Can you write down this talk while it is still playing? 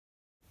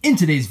In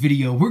today's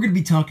video, we're going to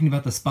be talking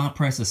about the spot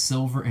price of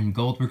silver and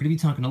gold. We're going to be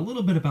talking a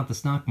little bit about the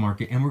stock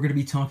market, and we're going to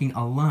be talking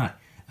a lot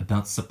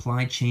about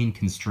supply chain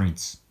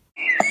constraints.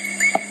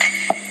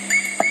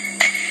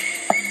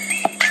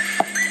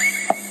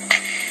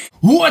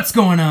 What's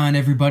going on,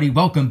 everybody?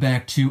 Welcome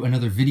back to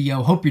another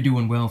video. Hope you're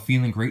doing well,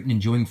 feeling great, and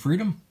enjoying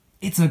freedom.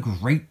 It's a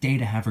great day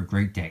to have a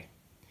great day.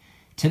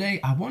 Today,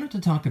 I wanted to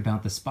talk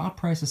about the spot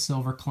price of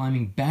silver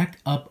climbing back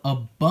up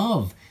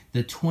above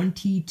the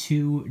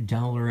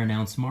 $22 an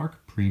ounce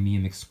mark,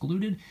 premium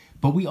excluded,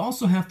 but we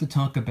also have to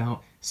talk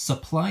about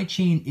supply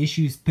chain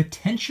issues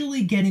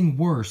potentially getting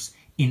worse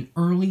in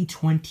early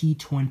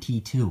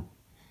 2022.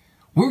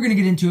 We're going to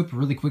get into it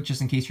really quick.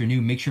 Just in case you're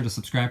new, make sure to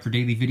subscribe for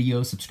daily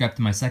videos, subscribe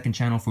to my second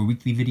channel for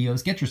weekly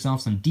videos, get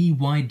yourself some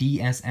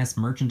DYDSS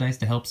merchandise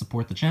to help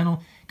support the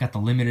channel. Got the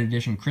limited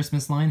edition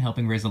Christmas line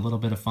helping raise a little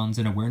bit of funds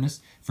and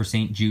awareness for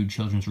St. Jude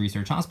Children's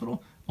Research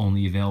Hospital,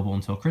 only available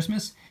until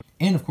Christmas.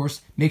 And of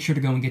course, make sure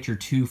to go and get your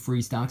 2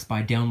 free stocks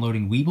by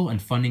downloading Webull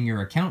and funding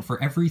your account.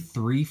 For every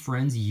 3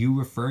 friends you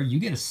refer, you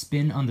get a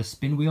spin on the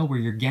spin wheel where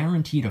you're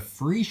guaranteed a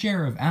free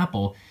share of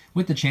Apple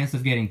with the chance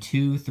of getting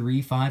 2,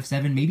 3, 5,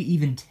 7, maybe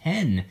even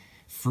 10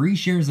 free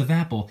shares of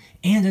Apple.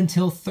 And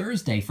until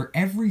Thursday, for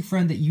every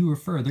friend that you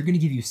refer, they're going to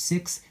give you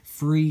 6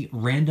 free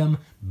random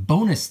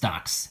bonus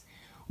stocks.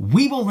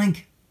 Webull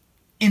link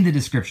in the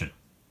description.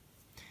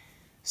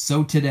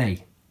 So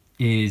today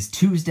is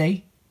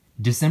Tuesday,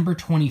 December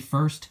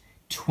 21st,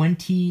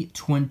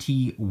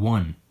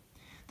 2021.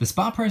 The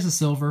spot price of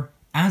silver,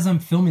 as I'm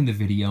filming the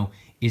video,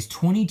 is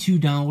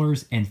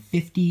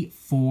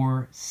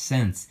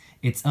 $22.54.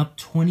 It's up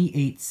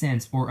 28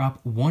 cents, or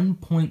up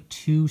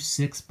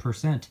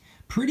 1.26%.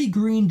 Pretty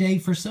green day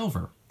for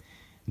silver.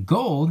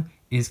 Gold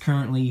is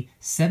currently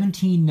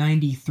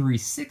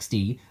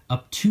 $17.93.60,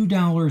 up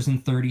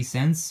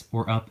 $2.30,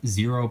 or up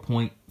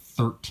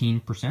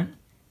 0.13%.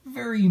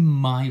 Very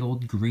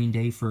mild green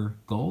day for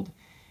gold.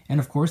 And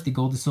of course, the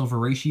gold to silver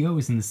ratio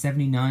is in the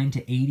 79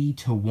 to 80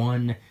 to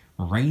 1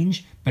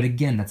 range. But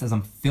again, that's as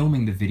I'm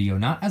filming the video,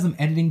 not as I'm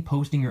editing,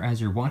 posting, or as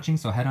you're watching.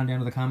 So head on down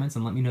to the comments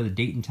and let me know the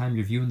date and time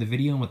you're viewing the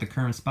video and what the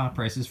current spot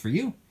price is for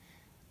you.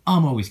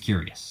 I'm always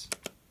curious.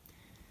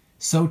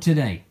 So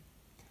today,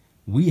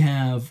 we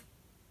have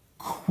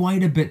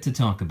quite a bit to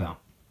talk about.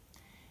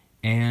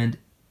 And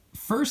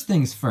first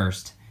things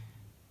first,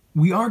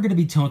 we are going to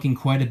be talking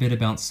quite a bit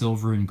about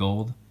silver and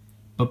gold.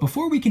 But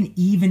before we can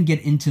even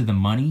get into the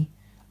money,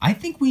 I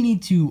think we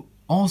need to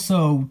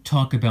also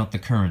talk about the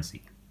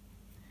currency.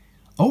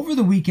 Over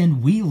the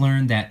weekend, we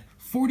learned that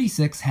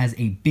 46 has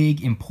a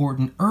big,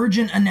 important,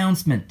 urgent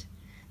announcement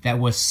that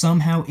was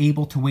somehow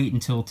able to wait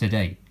until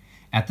today.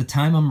 At the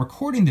time I'm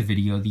recording the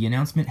video, the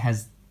announcement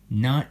has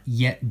not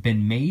yet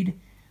been made,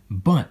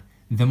 but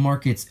the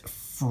markets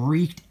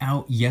freaked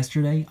out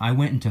yesterday. I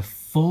went into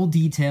full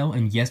detail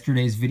in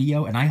yesterday's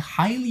video, and I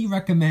highly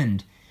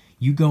recommend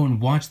you go and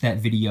watch that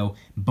video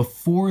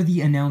before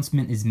the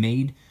announcement is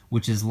made,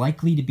 which is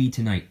likely to be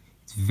tonight.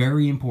 It's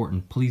very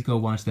important. Please go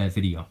watch that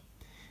video.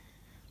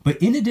 But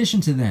in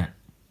addition to that,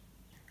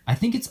 I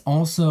think it's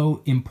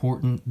also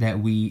important that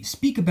we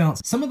speak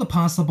about some of the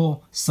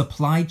possible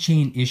supply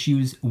chain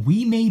issues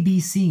we may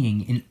be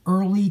seeing in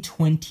early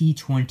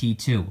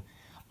 2022,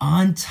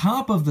 on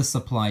top of the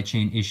supply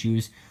chain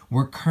issues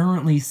we're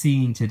currently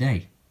seeing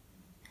today.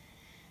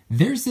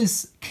 There's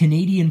this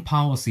Canadian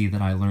policy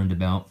that I learned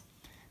about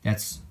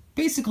that's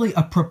basically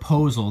a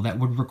proposal that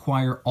would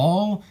require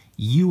all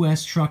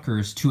U.S.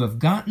 truckers to have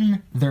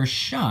gotten their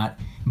shot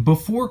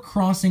before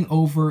crossing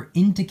over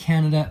into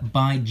Canada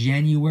by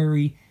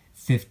January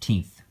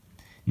 15th.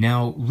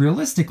 Now,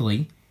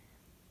 realistically,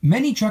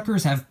 many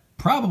truckers have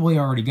probably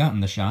already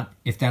gotten the shot,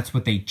 if that's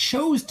what they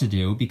chose to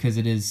do, because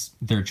it is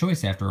their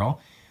choice after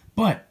all.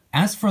 But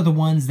as for the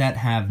ones that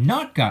have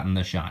not gotten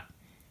the shot,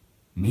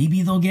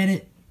 maybe they'll get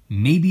it,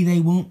 maybe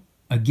they won't.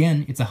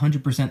 Again, it's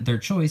 100% their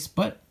choice,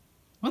 but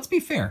let's be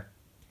fair.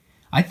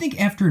 I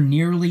think after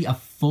nearly a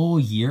full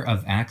year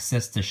of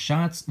access to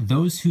shots,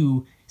 those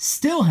who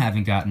still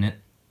haven't gotten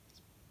it,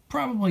 it's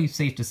probably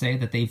safe to say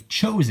that they've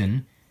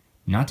chosen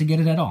not to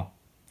get it at all.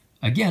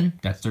 Again,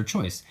 that's their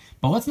choice.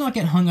 But let's not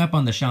get hung up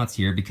on the shots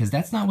here, because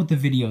that's not what the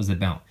video is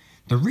about.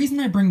 The reason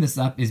I bring this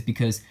up is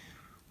because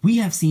we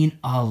have seen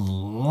a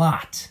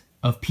lot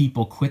of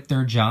people quit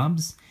their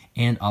jobs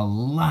and a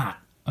lot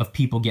of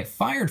people get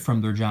fired from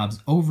their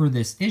jobs over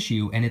this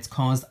issue, and it's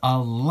caused a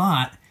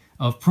lot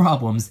of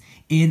problems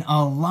in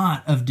a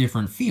lot of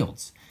different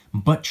fields.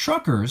 But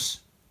truckers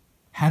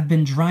have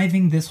been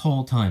driving this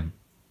whole time.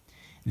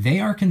 They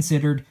are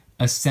considered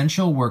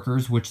essential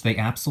workers, which they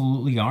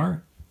absolutely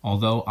are,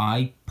 although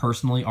I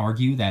personally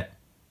argue that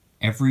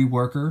every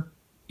worker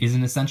is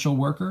an essential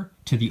worker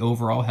to the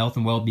overall health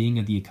and well-being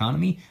of the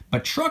economy.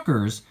 But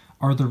truckers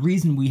are the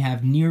reason we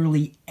have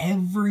nearly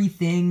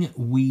everything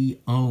we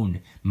own,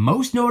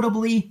 most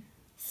notably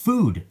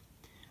food.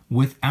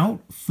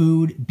 Without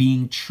food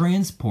being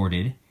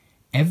transported,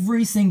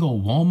 every single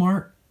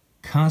Walmart,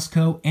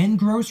 Costco, and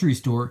grocery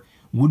store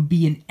would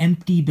be an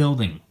empty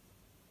building.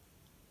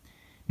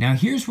 Now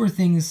here's where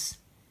things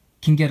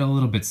can get a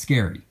little bit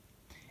scary.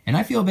 And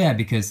I feel bad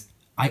because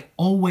I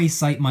always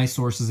cite my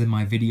sources in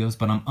my videos,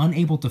 but I'm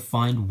unable to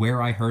find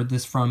where I heard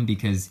this from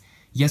because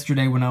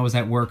yesterday when I was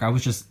at work, I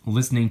was just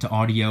listening to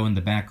audio in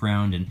the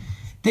background and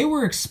they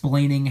were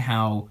explaining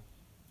how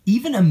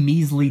even a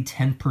measly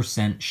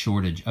 10%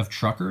 shortage of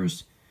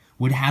truckers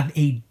would have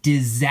a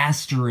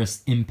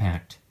disastrous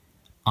impact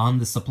on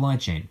the supply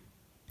chain.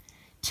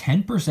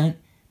 10%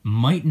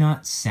 might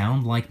not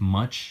sound like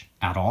much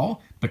at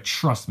all, but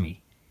trust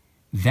me,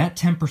 that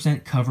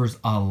 10% covers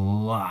a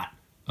lot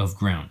of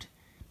ground.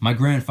 My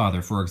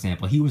grandfather, for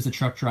example, he was a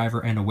truck driver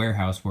and a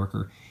warehouse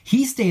worker.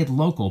 He stayed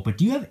local, but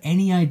do you have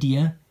any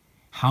idea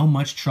how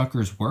much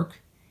truckers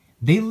work?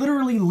 They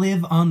literally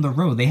live on the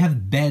road. They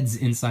have beds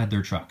inside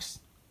their trucks.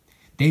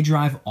 They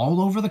drive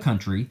all over the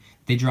country.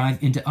 They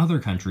drive into other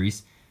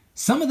countries.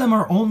 Some of them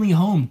are only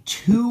home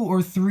 2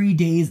 or 3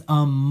 days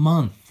a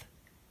month.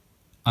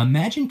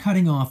 Imagine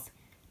cutting off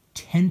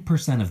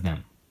 10% of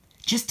them.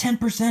 Just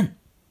 10%.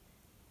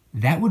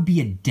 That would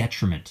be a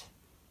detriment.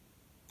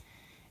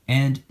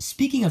 And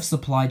speaking of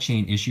supply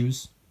chain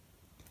issues,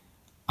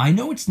 I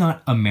know it's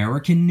not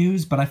American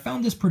news, but I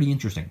found this pretty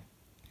interesting.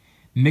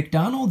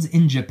 McDonald's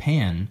in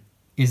Japan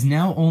is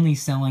now only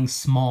selling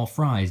small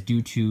fries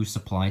due to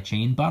supply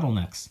chain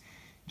bottlenecks.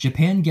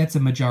 Japan gets a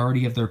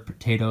majority of their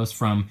potatoes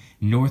from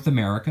North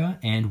America,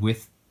 and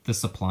with the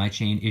supply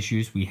chain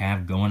issues we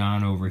have going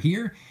on over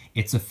here,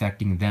 it's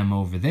affecting them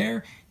over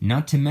there.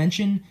 Not to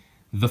mention,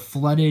 the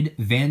flooded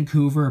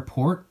Vancouver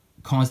port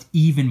caused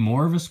even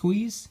more of a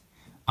squeeze.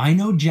 I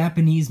know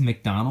Japanese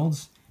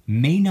McDonald's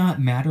may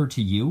not matter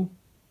to you.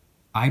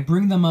 I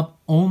bring them up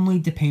only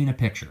to paint a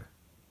picture.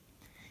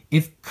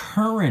 If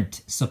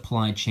current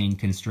supply chain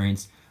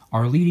constraints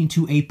are leading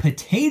to a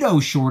potato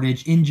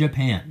shortage in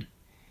Japan,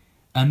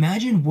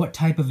 imagine what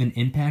type of an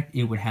impact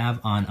it would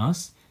have on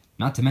us,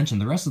 not to mention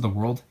the rest of the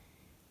world,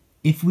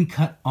 if we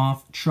cut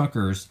off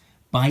truckers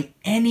by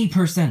any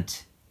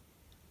percent.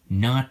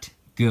 Not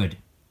good.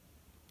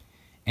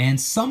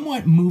 And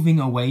somewhat moving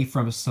away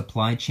from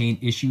supply chain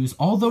issues,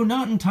 although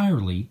not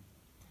entirely,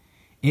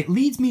 it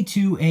leads me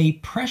to a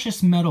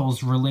precious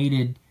metals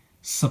related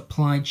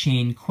supply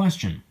chain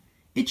question.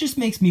 It just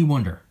makes me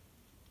wonder,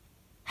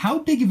 how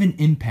big of an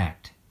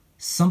impact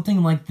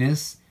something like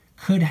this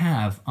could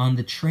have on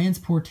the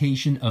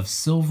transportation of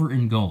silver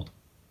and gold?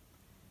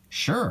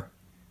 Sure,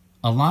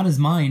 a lot is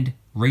mined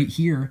right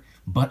here,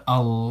 but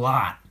a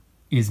lot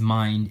is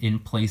mined in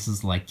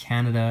places like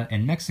Canada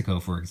and Mexico,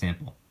 for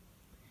example.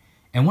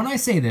 And when I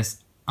say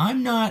this,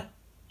 I'm not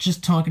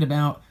just talking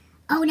about,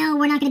 oh no,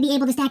 we're not going to be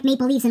able to stack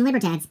Maple Leafs and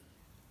Libertads.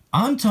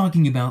 I'm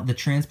talking about the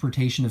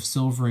transportation of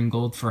silver and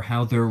gold for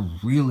how they're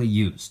really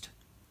used.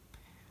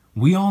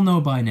 We all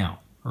know by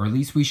now, or at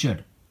least we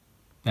should,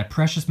 that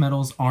precious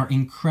metals are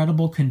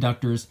incredible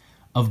conductors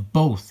of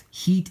both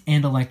heat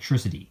and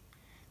electricity.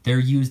 They're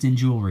used in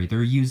jewelry,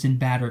 they're used in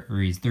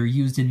batteries, they're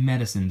used in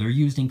medicine, they're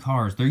used in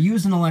cars, they're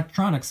used in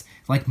electronics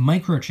like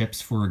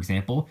microchips, for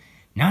example.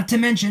 Not to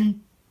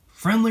mention,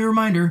 friendly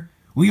reminder,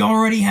 we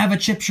already have a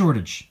chip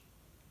shortage.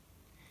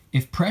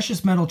 If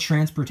precious metal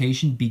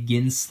transportation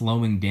begins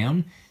slowing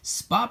down,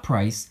 spot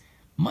price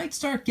might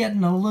start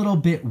getting a little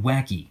bit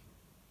wacky.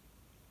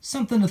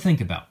 Something to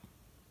think about.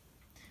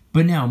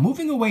 But now,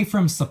 moving away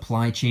from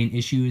supply chain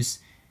issues,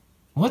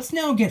 let's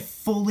now get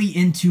fully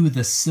into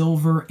the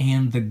silver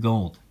and the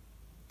gold.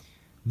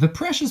 The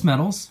precious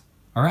metals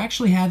are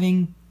actually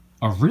having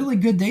a really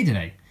good day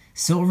today.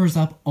 Silver's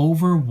up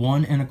over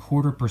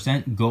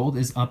 1.25%, gold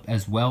is up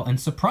as well, and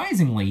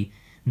surprisingly,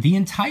 the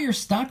entire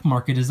stock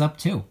market is up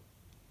too.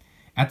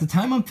 At the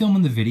time I'm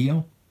filming the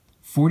video,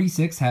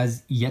 46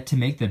 has yet to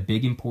make the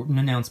big important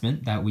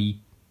announcement that we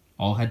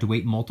all had to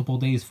wait multiple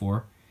days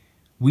for.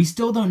 We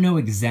still don't know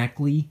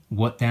exactly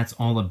what that's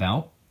all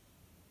about,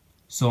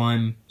 so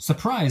I'm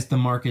surprised the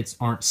markets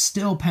aren't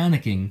still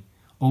panicking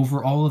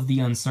over all of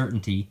the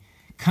uncertainty,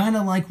 kind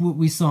of like what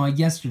we saw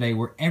yesterday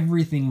where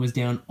everything was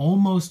down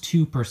almost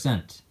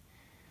 2%.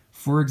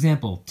 For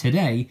example,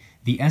 today,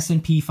 the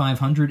S&P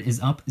 500 is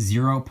up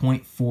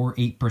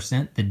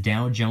 0.48%, the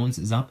Dow Jones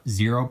is up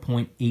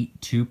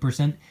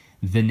 0.82%,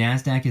 the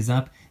Nasdaq is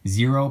up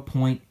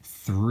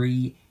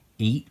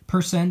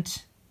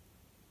 0.38%.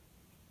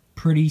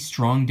 Pretty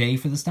strong day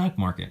for the stock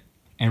market.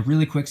 And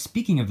really quick,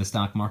 speaking of the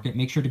stock market,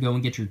 make sure to go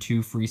and get your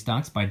 2 free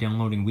stocks by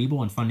downloading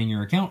Webull and funding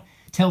your account.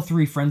 Tell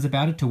 3 friends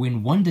about it to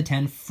win 1 to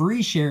 10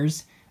 free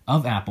shares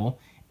of Apple.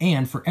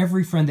 And for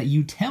every friend that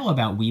you tell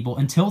about Webull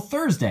until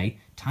Thursday,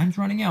 time's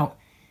running out,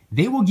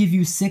 they will give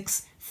you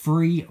 6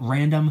 free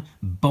random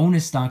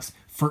bonus stocks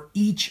for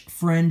each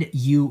friend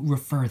you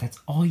refer. That's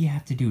all you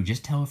have to do.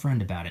 Just tell a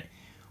friend about it.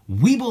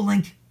 Webull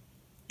link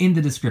in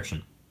the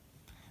description.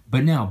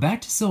 But now, back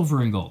to silver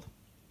and gold.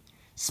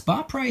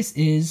 Spot price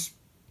is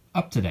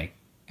up today,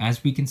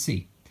 as we can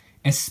see,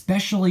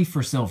 especially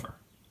for silver.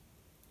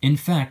 In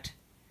fact,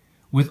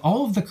 with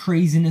all of the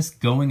craziness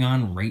going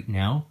on right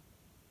now,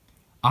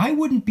 I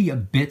wouldn't be a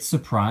bit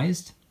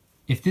surprised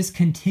if this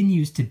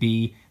continues to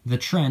be the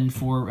trend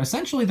for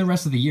essentially the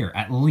rest of the year,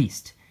 at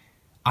least.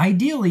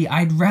 Ideally,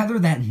 I'd rather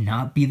that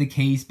not be the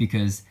case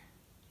because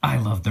I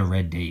love the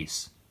red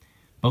days.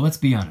 But let's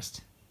be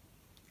honest.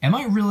 Am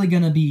I really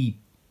going to be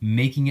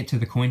making it to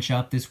the coin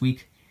shop this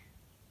week?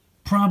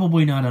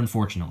 Probably not,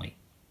 unfortunately.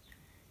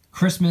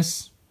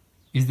 Christmas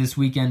is this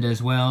weekend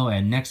as well,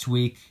 and next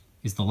week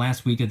is the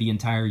last week of the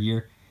entire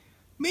year.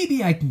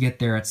 Maybe I can get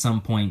there at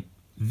some point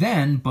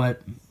then,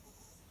 but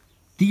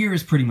the year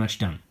is pretty much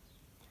done.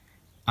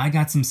 I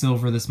got some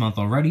silver this month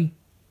already.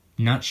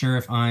 Not sure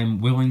if I'm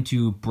willing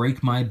to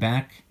break my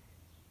back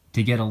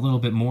to get a little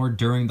bit more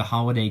during the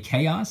holiday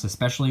chaos,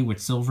 especially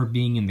with silver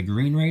being in the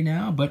green right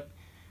now, but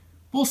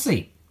we'll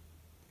see.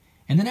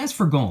 And then as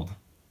for gold,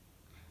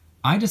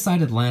 I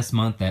decided last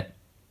month that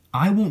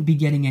I won't be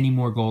getting any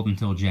more gold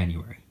until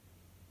January.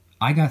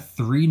 I got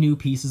 3 new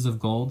pieces of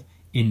gold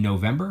in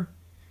November,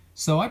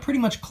 so I pretty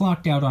much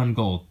clocked out on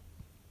gold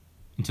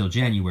until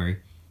January.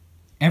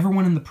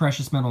 Everyone in the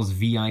Precious Metals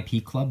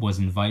VIP Club was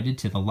invited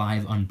to the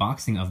live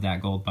unboxing of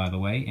that gold, by the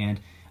way, and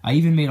I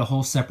even made a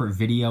whole separate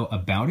video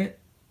about it,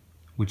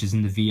 which is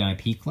in the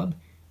VIP Club.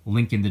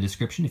 Link in the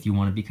description if you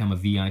want to become a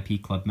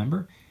VIP Club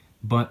member.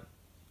 But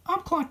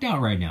I'm clocked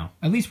out right now,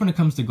 at least when it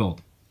comes to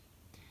gold.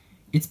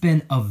 It's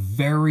been a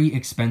very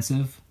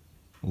expensive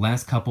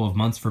last couple of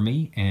months for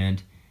me,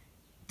 and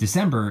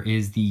December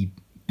is the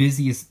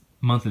busiest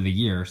month of the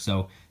year,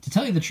 so to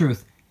tell you the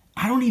truth,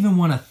 I don't even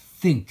want to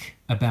think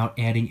about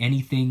adding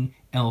anything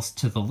else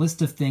to the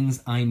list of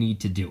things I need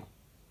to do.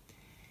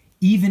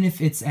 Even if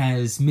it's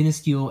as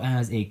minuscule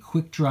as a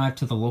quick drive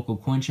to the local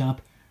coin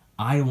shop,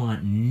 I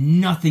want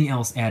nothing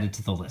else added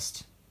to the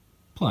list.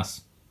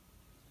 Plus,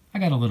 I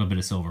got a little bit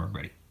of silver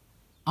already.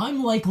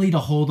 I'm likely to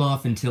hold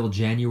off until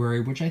January,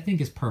 which I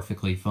think is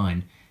perfectly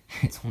fine.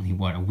 It's only,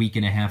 a week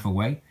and a half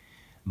away?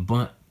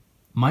 But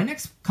my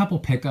next couple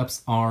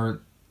pickups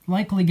are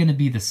likely going to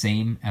be the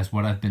same as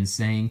what I've been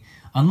saying,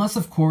 unless,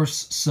 of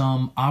course,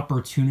 some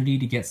opportunity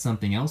to get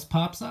something else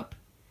pops up.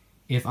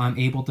 If I'm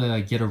able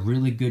to get a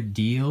really good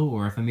deal,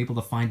 or if I'm able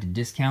to find a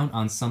discount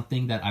on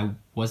something that I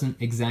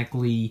wasn't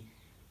exactly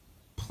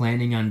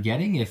planning on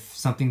getting, if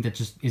something that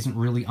just isn't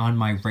really on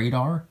my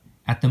radar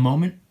at the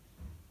moment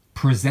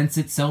presents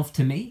itself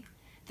to me,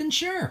 then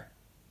sure.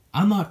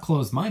 I'm not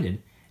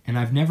closed-minded, and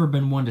I've never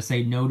been one to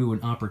say no to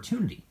an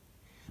opportunity.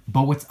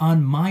 But what's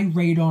on my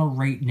radar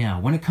right now,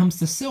 when it comes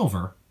to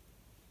silver,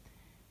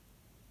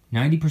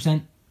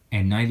 90%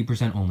 and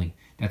 90% only.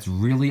 That's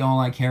really all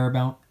I care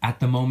about at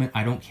the moment.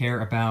 I don't care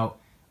about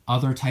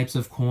other types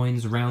of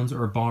coins, rounds,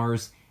 or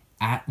bars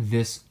at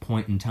this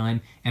point in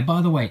time. And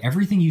by the way,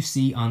 everything you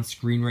see on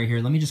screen right here,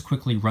 let me just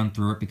quickly run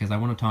through it because I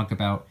want to talk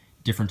about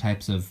different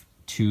types of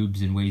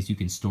tubes and ways you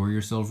can store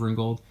your silver and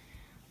gold.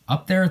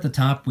 Up there at the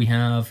top, we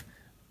have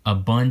a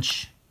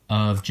bunch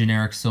of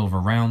generic silver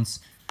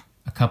rounds.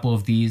 A couple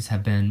of these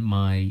have been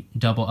my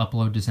double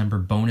upload December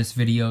bonus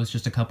videos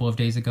just a couple of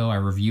days ago. I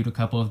reviewed a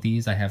couple of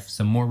these. I have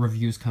some more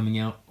reviews coming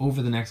out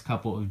over the next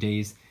couple of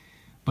days.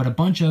 But a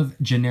bunch of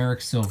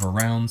generic silver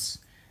rounds.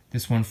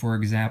 This one, for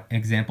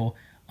example,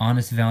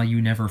 honest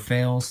value never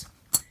fails.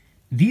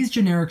 These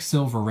generic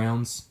silver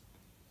rounds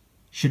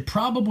should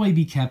probably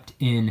be kept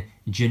in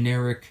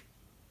generic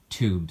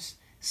tubes.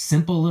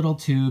 Simple little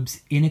tubes,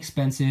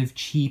 inexpensive,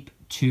 cheap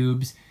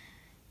tubes.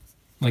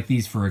 Like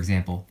these, for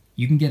example.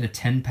 You can get a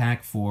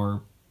 10-pack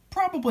for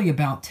probably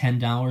about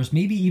 $10,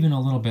 maybe even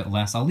a little bit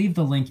less. I'll leave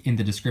the link in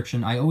the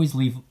description. I always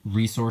leave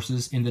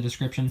resources in the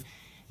description.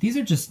 These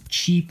are just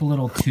cheap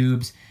little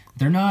tubes.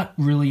 They're not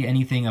really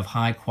anything of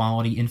high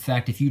quality. In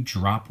fact, if you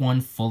drop one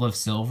full of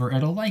silver,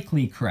 it'll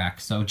likely crack.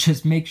 So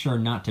just make sure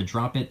not to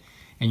drop it.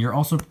 And you're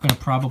also going to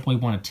probably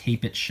want to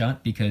tape it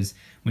shut because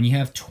when you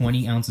have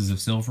 20 ounces of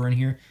silver in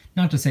here,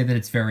 not to say that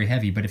it's very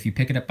heavy, but if you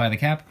pick it up by the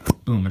cap,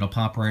 boom, it'll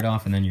pop right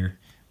off and then your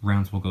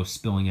rounds will go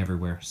spilling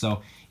everywhere.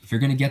 So if you're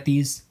going to get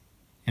these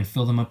and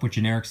fill them up with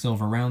generic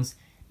silver rounds,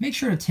 make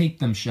sure to tape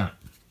them shut.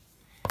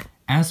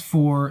 As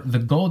for the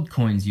gold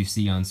coins you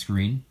see on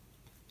screen,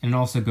 and it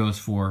also goes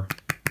for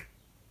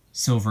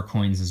silver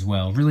coins as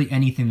well, really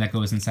anything that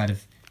goes inside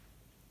of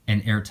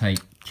an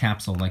airtight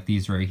capsule like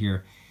these right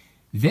here,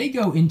 they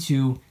go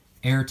into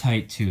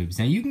airtight tubes.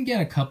 Now you can get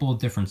a couple of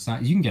different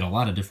sizes, you can get a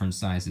lot of different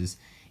sizes.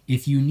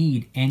 If you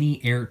need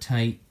any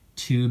airtight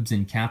tubes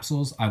and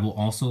capsules, I will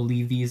also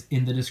leave these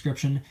in the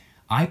description.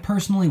 I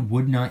personally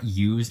would not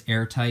use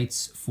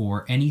airtights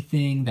for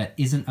anything that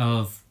isn't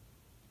of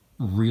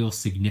real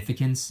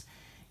significance.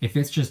 If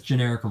it's just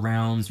generic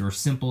rounds or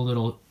simple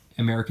little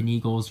American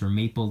Eagles or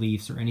Maple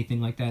Leafs or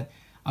anything like that,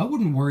 I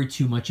wouldn't worry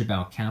too much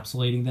about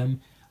capsulating them.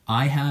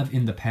 I have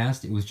in the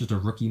past. It was just a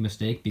rookie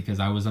mistake because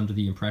I was under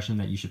the impression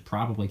that you should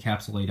probably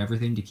capsulate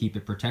everything to keep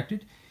it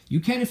protected.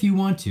 You can if you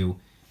want to,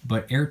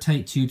 but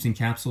airtight tubes and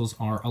capsules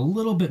are a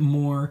little bit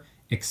more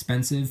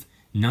expensive.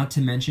 Not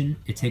to mention,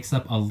 it takes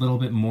up a little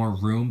bit more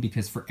room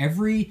because for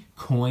every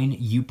coin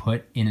you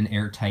put in an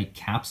airtight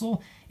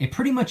capsule, it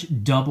pretty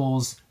much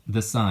doubles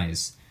the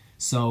size.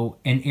 So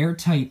an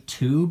airtight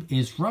tube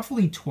is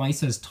roughly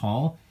twice as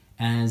tall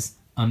as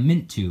a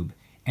mint tube,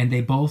 and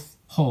they both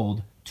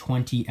hold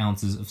 20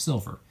 ounces of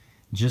silver.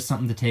 Just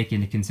something to take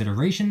into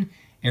consideration.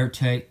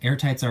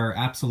 Airtights are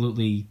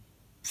absolutely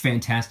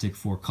fantastic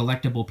for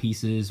collectible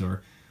pieces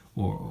or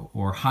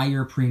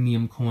higher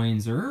premium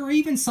coins, or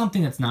even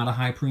something that's not a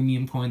high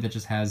premium coin that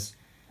just has,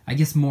 I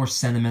guess, more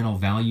sentimental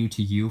value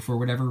to you for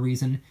whatever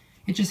reason.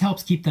 It just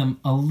helps keep them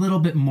a little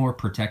bit more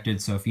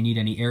protected. So if you need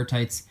any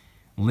airtights,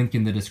 link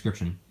in the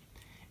description.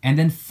 And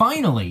then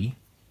finally,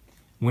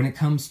 when it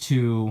comes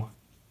to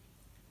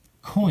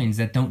coins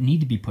that don't need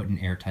to be put in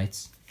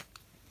airtights,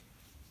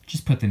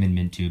 just put them in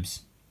mint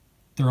tubes.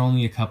 They're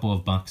only a couple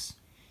of bucks.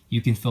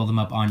 You can fill them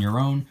up on your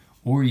own,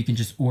 or you can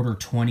just order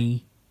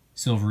 20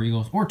 Silver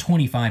Eagles or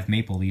 25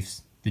 Maple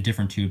Leafs. The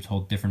different tubes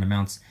hold different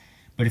amounts.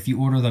 But if you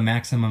order the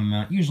maximum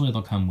amount, usually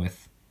they'll come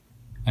with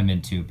a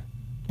mint tube.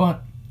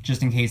 But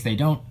just in case they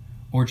don't,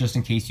 or just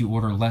in case you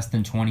order less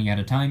than 20 at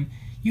a time,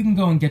 you can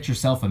go and get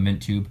yourself a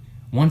mint tube.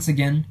 Once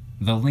again,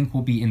 the link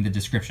will be in the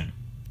description.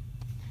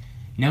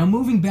 Now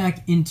moving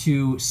back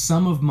into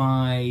some of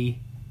my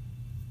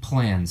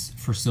plans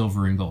for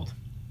silver and gold.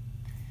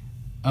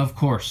 Of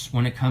course,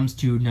 when it comes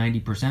to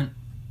 90%,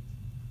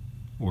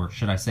 or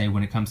should I say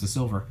when it comes to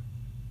silver,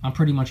 I'm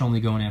pretty much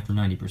only going after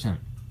 90%.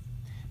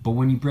 But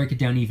when you break it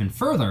down even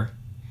further,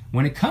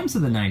 when it comes to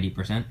the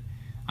 90%,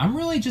 I'm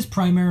really just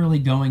primarily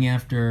going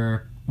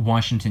after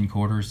Washington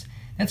quarters.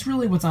 That's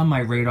really what's on my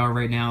radar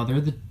right now. They're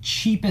the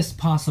cheapest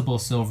possible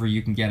silver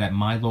you can get at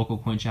my local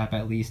coin shop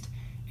at least.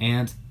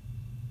 And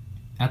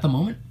at the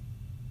moment,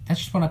 that's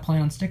just what I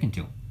plan on sticking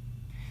to.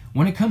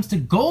 When it comes to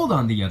gold,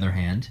 on the other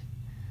hand,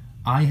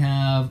 I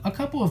have a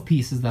couple of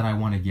pieces that I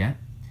want to get.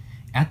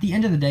 At the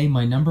end of the day,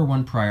 my number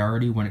one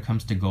priority when it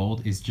comes to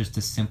gold is just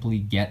to simply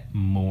get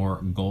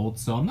more gold.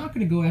 So I'm not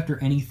going to go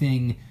after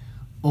anything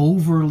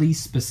overly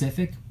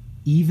specific,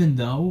 even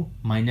though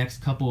my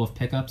next couple of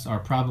pickups are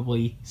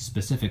probably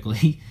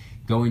specifically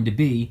going to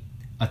be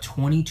a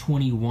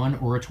 2021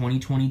 or a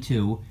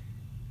 2022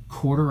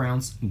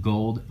 quarter-ounce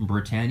gold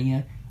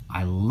Britannia.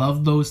 I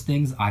love those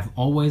things. I've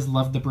always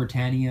loved the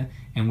Britannia,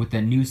 and with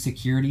the new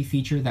security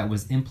feature that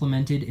was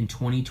implemented in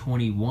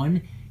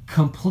 2021,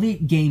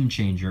 complete game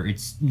changer.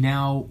 It's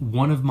now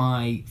one of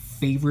my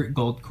favorite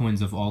gold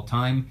coins of all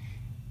time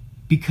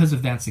because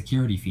of that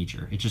security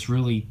feature.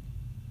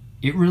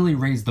 It really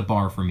raised the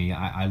bar for me.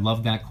 I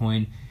love that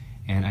coin,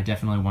 and I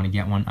definitely want to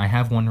get one. I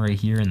have one right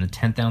here in the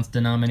 10th ounce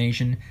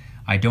denomination.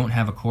 I don't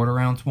have a quarter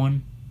ounce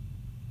one,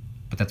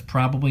 but that's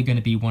probably going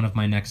to be one of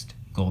my next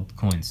gold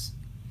coins.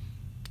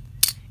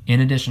 In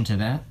addition to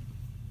that,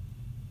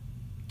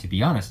 to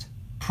be honest,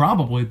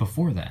 probably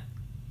before that,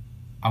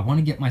 I want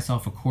to get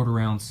myself a quarter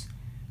ounce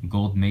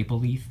gold maple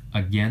leaf.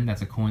 Again,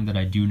 that's a coin that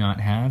I do not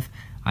have.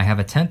 I have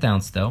a 10th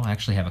ounce though. I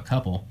actually have a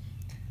couple.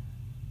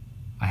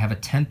 I have a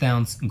 10th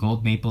ounce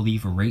gold maple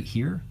leaf right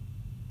here.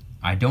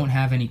 I don't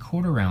have any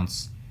quarter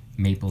ounce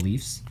maple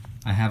leafs.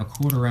 I have a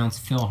quarter ounce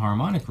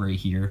Philharmonic right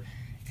here.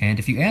 And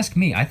if you ask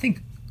me, I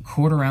think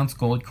quarter ounce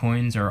gold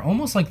coins are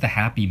almost like the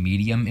happy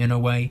medium in a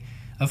way.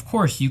 Of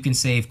course, you can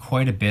save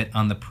quite a bit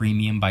on the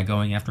premium by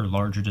going after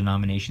larger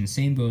denominations.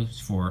 Same goes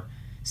for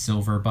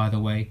silver, by the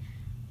way.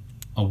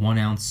 A 1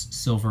 ounce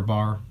silver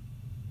bar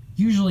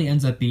usually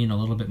ends up being a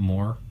little bit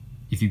more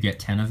if you get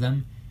 10 of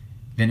them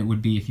than it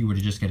would be if you were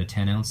to just get a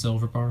 10 ounce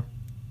silver bar.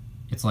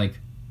 It's like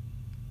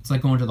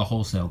going to the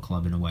wholesale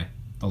club in a way.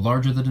 The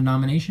larger the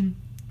denomination,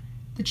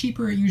 the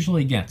cheaper it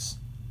usually gets.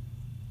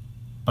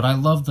 But I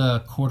love the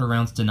quarter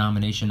ounce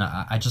denomination.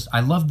 I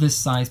love this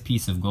size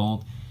piece of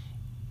gold.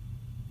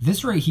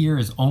 This right here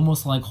is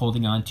almost like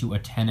holding on to a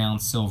 10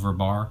 ounce silver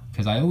bar,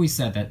 because I always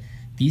said that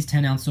these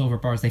 10 ounce silver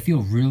bars, they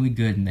feel really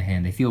good in the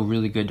hand. They feel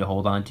really good to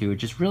hold on to. It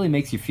just really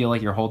makes you feel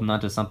like you're holding on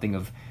to something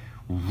of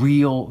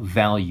real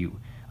value.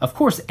 Of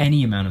course,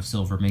 any amount of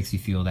silver makes you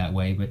feel that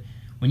way, but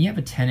when you have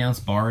a 10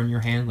 ounce bar in your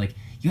hand, like,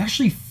 you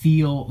actually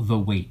feel the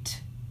weight.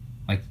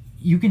 Like,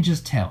 you can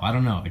just tell. I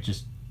don't know. It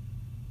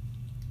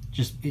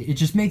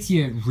just makes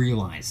you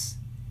realize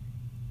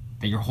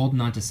that you're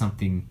holding on to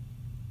something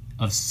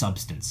of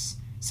substance,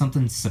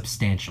 something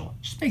substantial.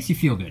 It just makes you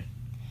feel good.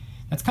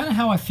 That's kind of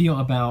how I feel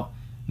about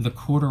the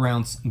quarter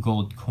ounce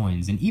gold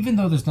coins. And even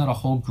though there's not a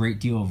whole great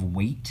deal of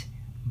weight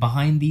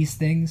behind these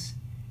things,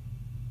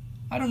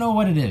 I don't know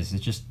what it is.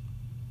 It's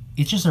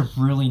just a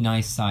really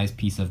nice size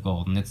piece of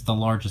gold, and it's the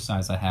largest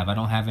size I have. I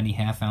don't have any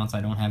half ounce.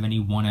 I don't have any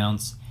 1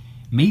 ounce.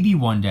 Maybe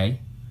one day.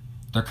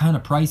 They're kind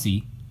of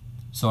pricey,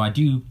 so I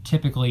do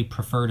typically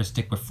prefer to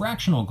stick with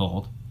fractional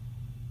gold.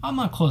 I'm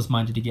not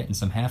closed-minded to getting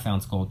some half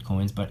ounce gold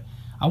coins, but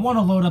I want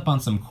to load up on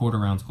some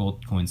quarter ounce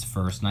gold coins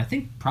first, and I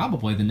think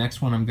probably the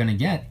next one I'm going to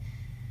get,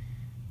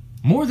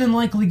 more than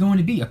likely going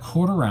to be a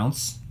quarter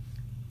ounce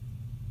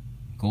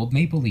gold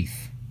maple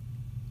leaf.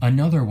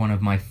 Another one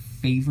of my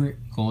favorite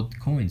gold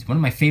coins. One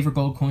of my favorite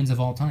gold coins of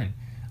all time.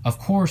 Of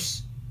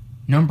course,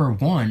 number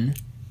one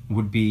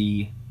would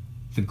be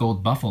the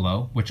gold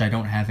buffalo, which I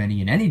don't have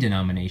any in any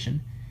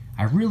denomination.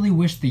 I really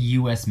wish the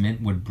US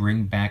Mint would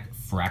bring back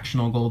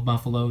fractional gold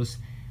buffaloes.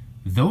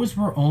 Those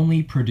were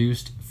only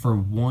produced for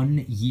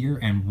 1 year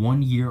and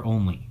 1 year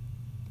only.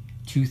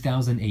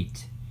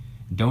 2008.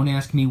 Don't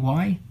ask me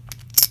why.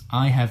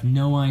 I have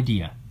no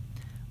idea.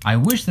 I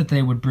wish that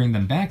they would bring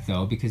them back,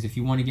 though, because if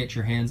you want to get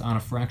your hands on a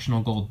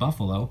fractional gold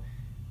buffalo,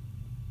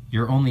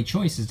 your only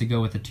choice is to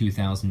go with the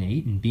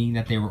 2008, and being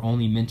that they were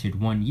only minted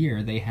 1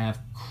 year, they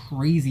have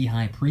crazy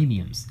high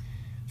premiums.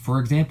 For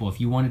example,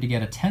 if you wanted to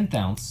get a 10th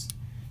ounce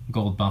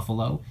gold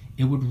buffalo,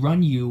 it would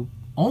run you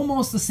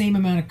almost the same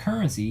amount of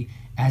currency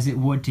as it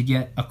would to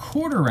get a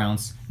 1/4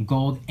 ounce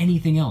gold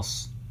anything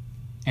else.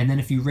 And then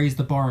if you raise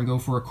the bar and go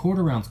for a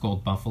 1/4 ounce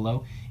gold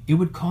buffalo, it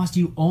would cost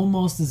you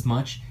almost as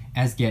much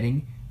as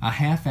getting a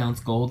 1/2 ounce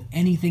gold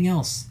anything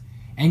else.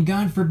 And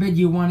God forbid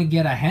you want to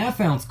get a 1/2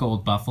 ounce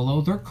gold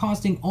buffalo, they're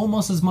costing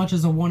almost as much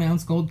as a 1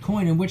 ounce gold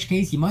coin, in which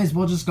case you might as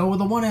well just go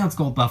with a 1 ounce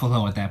gold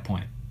buffalo at that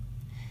point.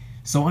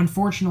 So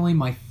unfortunately,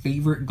 my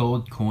favorite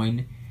gold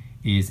coin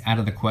is out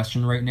of the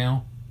question right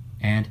now,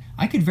 and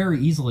I could very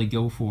easily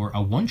go for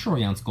a 1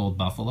 troy ounce gold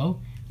buffalo.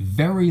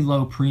 Very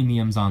low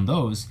premiums on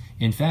those.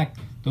 In fact,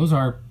 those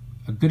are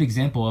a good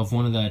example of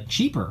one of the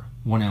cheaper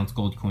 1 ounce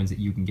gold coins that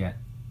you can get.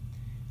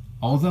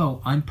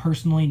 Although I'm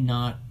personally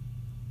not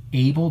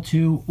able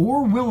to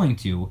or willing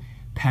to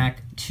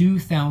pack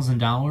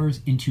 $2,000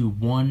 into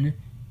one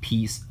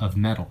piece of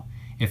metal.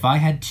 If I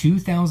had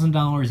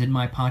 $2,000 in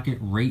my pocket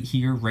right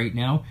here, right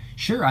now,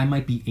 sure, I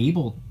might be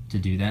able to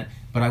do that,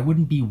 but I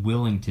wouldn't be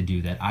willing to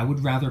do that. I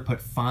would rather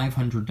put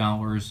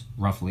 $500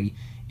 roughly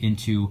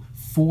into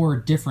 4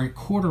 different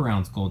 1/4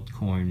 ounce gold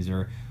coins,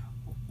 or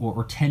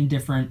 10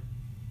 different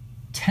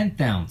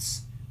 10th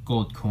ounce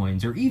gold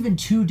coins, or even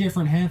 2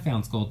 different 1/2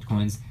 ounce gold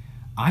coins.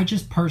 I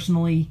just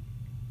personally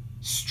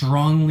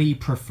strongly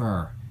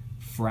prefer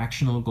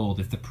fractional gold.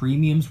 If the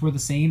premiums were the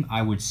same,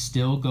 I would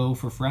still go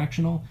for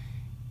fractional.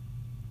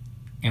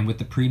 And with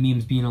the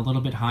premiums being a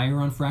little bit higher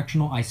on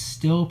fractional, I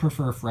still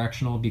prefer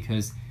fractional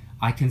because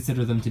I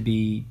consider them to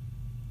be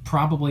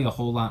probably a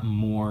whole lot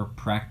more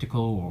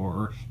practical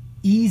or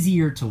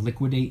easier to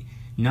liquidate.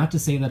 Not to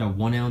say that a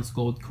 1 ounce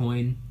gold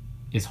coin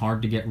is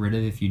hard to get rid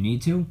of if you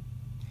need to,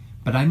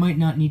 but I might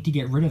not need to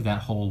get rid of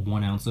that whole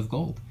 1 ounce of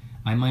gold.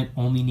 I might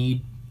only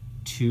need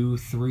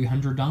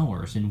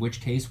 $200-300, in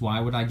which case, why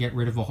would I get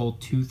rid of a whole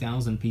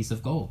 $2,000 piece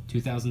of gold,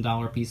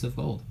 $2,000 piece of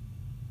gold?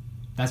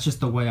 That's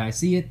just the way I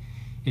see it.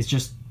 It's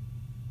just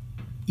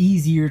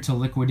easier to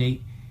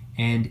liquidate,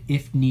 and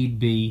if need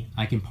be,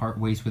 I can part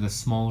ways with a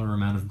smaller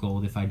amount of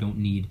gold if I don't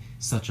need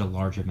such a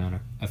large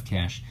amount of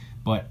cash.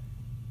 But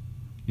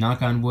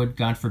knock on wood,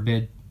 God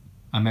forbid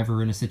I'm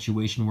ever in a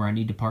situation where I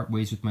need to part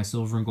ways with my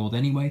silver and gold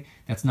anyway.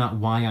 That's not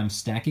why I'm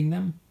stacking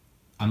them.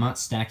 I'm not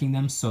stacking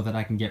them so that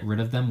I can get rid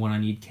of them when I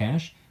need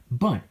cash.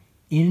 But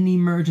in an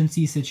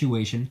emergency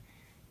situation,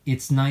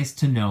 it's nice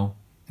to know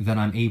that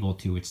I'm able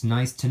to. It's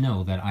nice to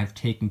know that I've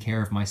taken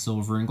care of my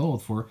silver and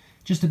gold for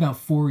just about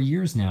 4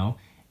 years now,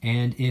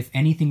 and if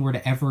anything were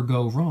to ever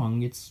go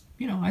wrong, it's,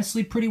 I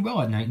sleep pretty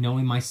well at night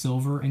knowing my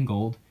silver and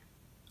gold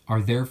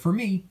are there for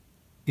me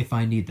if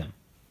I need them.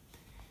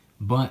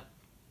 But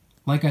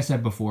like I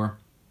said before,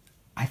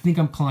 I think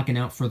I'm clocking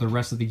out for the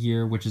rest of the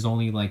year, which is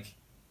only like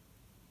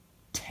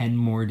 10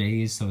 more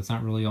days, so it's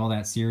not really all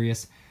that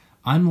serious.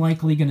 I'm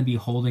likely going to be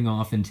holding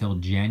off until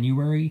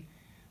January,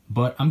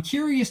 but I'm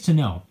curious to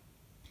know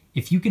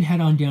if you can head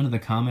on down to the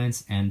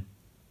comments and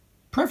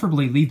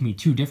preferably leave me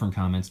 2 different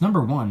comments.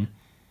 Number 1,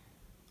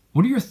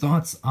 what are your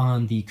thoughts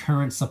on the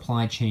current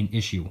supply chain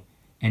issue?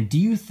 And do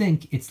you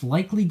think it's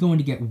likely going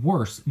to get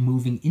worse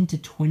moving into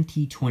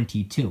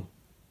 2022?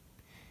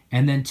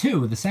 And then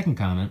 2, the second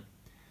comment,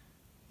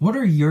 what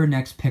are your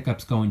next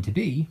pickups going to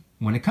be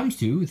when it comes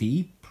to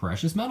the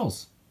precious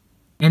metals?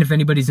 And if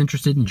anybody's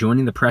interested in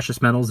joining the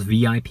Precious Metals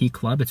VIP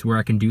Club, it's where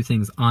I can do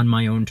things on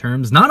my own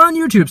terms, not on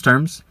YouTube's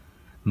terms,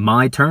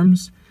 my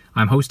terms.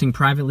 I'm hosting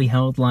privately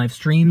held live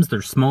streams.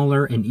 They're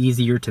smaller and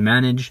easier to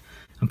manage.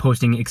 I'm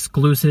posting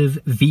exclusive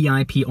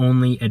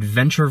VIP-only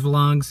adventure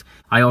vlogs.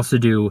 I also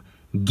do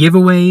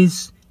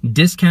giveaways,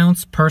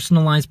 discounts,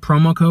 personalized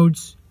promo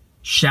codes,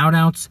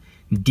 shoutouts,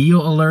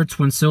 deal alerts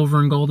when silver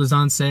and gold is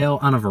on sale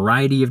on a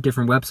variety of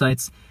different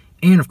websites.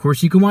 And of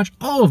course, you can watch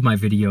all of my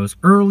videos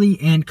early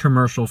and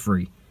commercial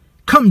free.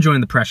 Come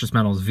join the Precious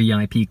Metals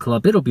VIP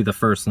Club. It'll be the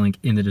first link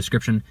in the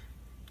description.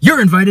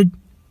 You're invited.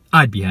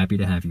 I'd be happy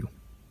to have you.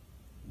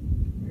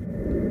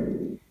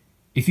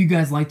 If you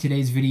guys liked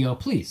today's video,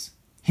 please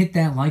hit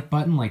that like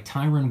button like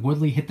Tyron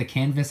Woodley hit the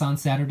canvas on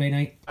Saturday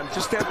night.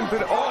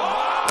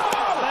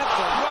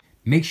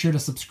 Make sure to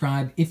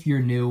subscribe if you're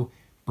new.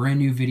 Brand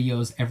new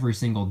videos every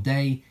single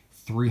day,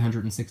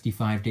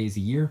 365 days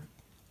a year.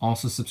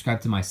 Also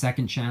subscribe to my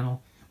second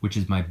channel, which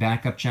is my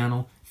backup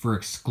channel, for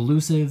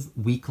exclusive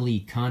weekly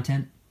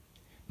content.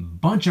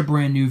 Bunch of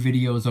brand new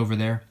videos over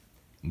there.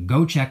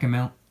 Go check them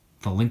out.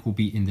 The link will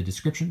be in the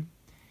description.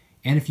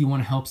 And if you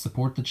want to help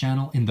support the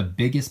channel in the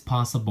biggest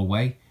possible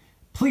way,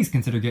 please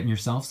consider getting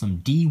yourself some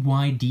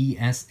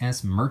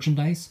DYDSS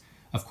merchandise.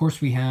 Of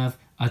course, we have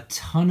a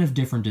ton of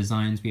different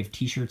designs. We have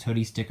t-shirts,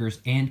 hoodies,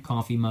 stickers, and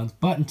coffee mugs.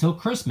 But until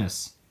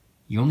Christmas,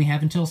 you only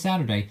have until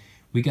Saturday,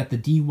 we got the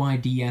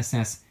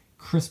DYDSS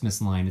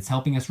Christmas line. It's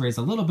helping us raise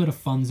a little bit of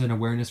funds and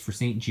awareness for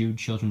St. Jude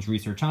Children's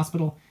Research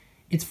Hospital.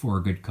 It's for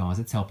a good cause.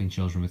 It's helping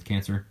children with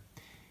cancer.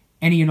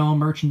 Any and all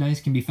merchandise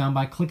can be found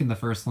by clicking the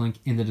first link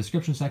in the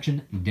description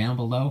section down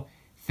below.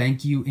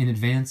 Thank you in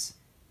advance.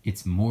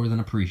 It's more than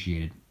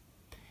appreciated.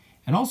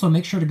 And also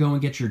make sure to go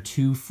and get your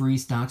 2 free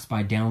stocks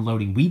by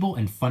downloading Webull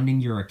and funding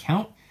your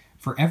account.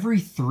 For every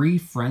 3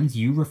 friends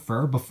you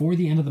refer before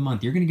the end of the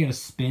month, you're going to get a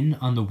spin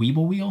on the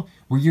Webull wheel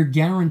where you're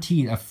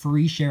guaranteed a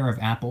free share of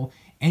Apple,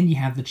 and you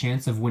have the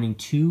chance of winning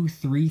 2,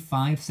 3,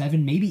 5,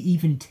 7, maybe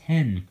even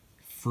 10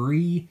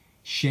 free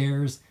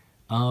shares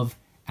of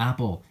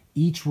Apple,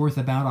 each worth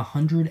about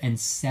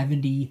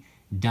 $170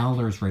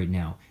 right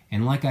now.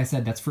 And like I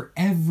said, that's for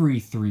every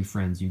 3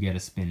 friends you get a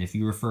spin. If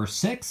you refer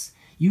 6,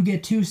 you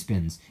get 2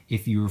 spins.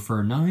 If you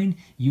refer 9,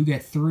 you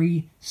get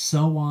 3,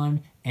 so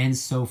on and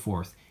so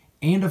forth.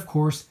 And of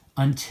course,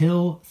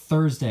 until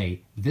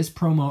Thursday, this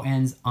promo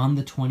ends on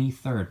the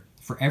 23rd.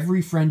 For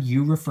every friend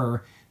you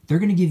refer, they're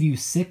going to give you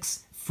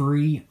 6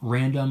 free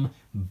random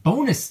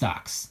bonus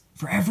stocks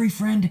for every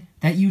friend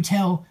that you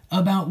tell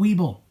about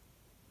Webull.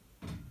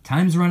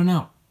 Time's running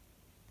out.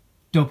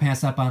 Don't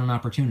pass up on an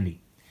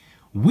opportunity.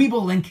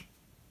 Webull link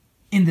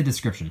in the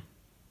description.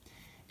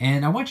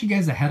 And I want you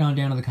guys to head on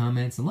down to the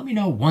comments and let me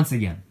know once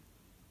again,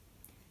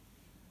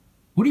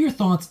 what are your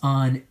thoughts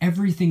on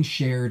everything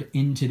shared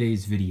in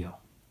today's video?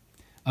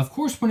 Of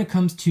course, when it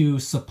comes to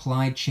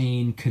supply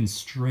chain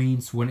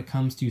constraints, when it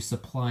comes to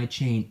supply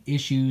chain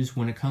issues,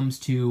 when it comes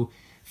to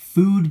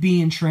food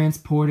being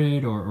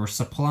transported or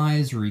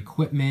supplies or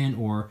equipment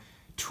or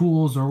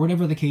tools or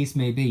whatever the case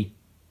may be,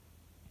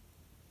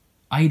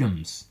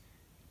 items,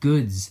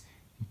 goods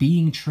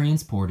being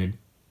transported,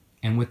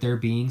 and with there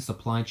being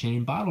supply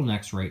chain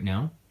bottlenecks right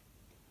now,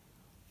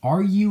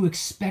 are you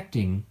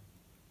expecting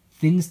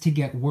things to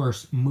get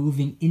worse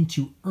moving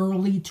into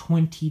early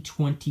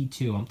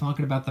 2022? I'm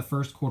talking about the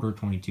first quarter of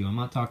 22. I'm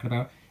not talking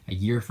about a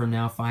year from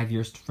now, 5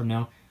 years from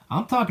now.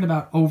 I'm talking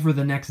about over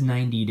the next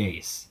 90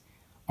 days.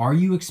 Are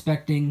you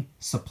expecting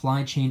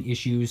supply chain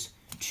issues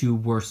to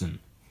worsen?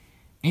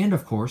 And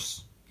of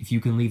course, if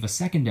you can leave a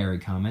secondary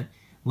comment,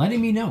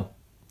 letting me know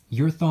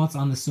your thoughts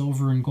on the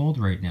silver and gold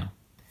right now.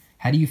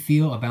 How do you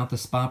feel about the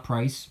spot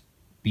price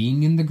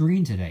being in the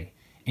green today?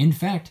 In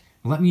fact,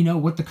 let me know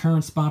what the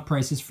current spot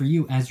price is for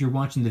you as you're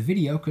watching the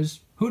video, because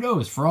who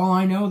knows, for all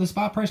I know, the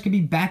spot price could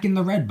be back in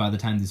the red by the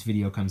time this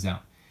video comes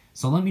out.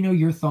 So let me know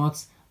your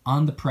thoughts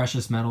on the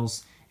precious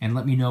metals, and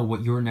let me know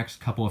what your next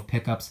couple of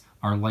pickups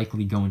are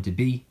likely going to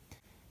be.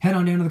 Head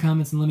on down to the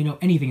comments and let me know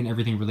anything and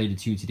everything related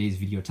to today's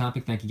video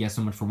topic. Thank you guys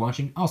so much for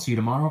watching. I'll see you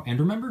tomorrow, and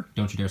remember,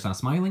 don't you dare stop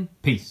smiling.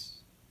 Peace.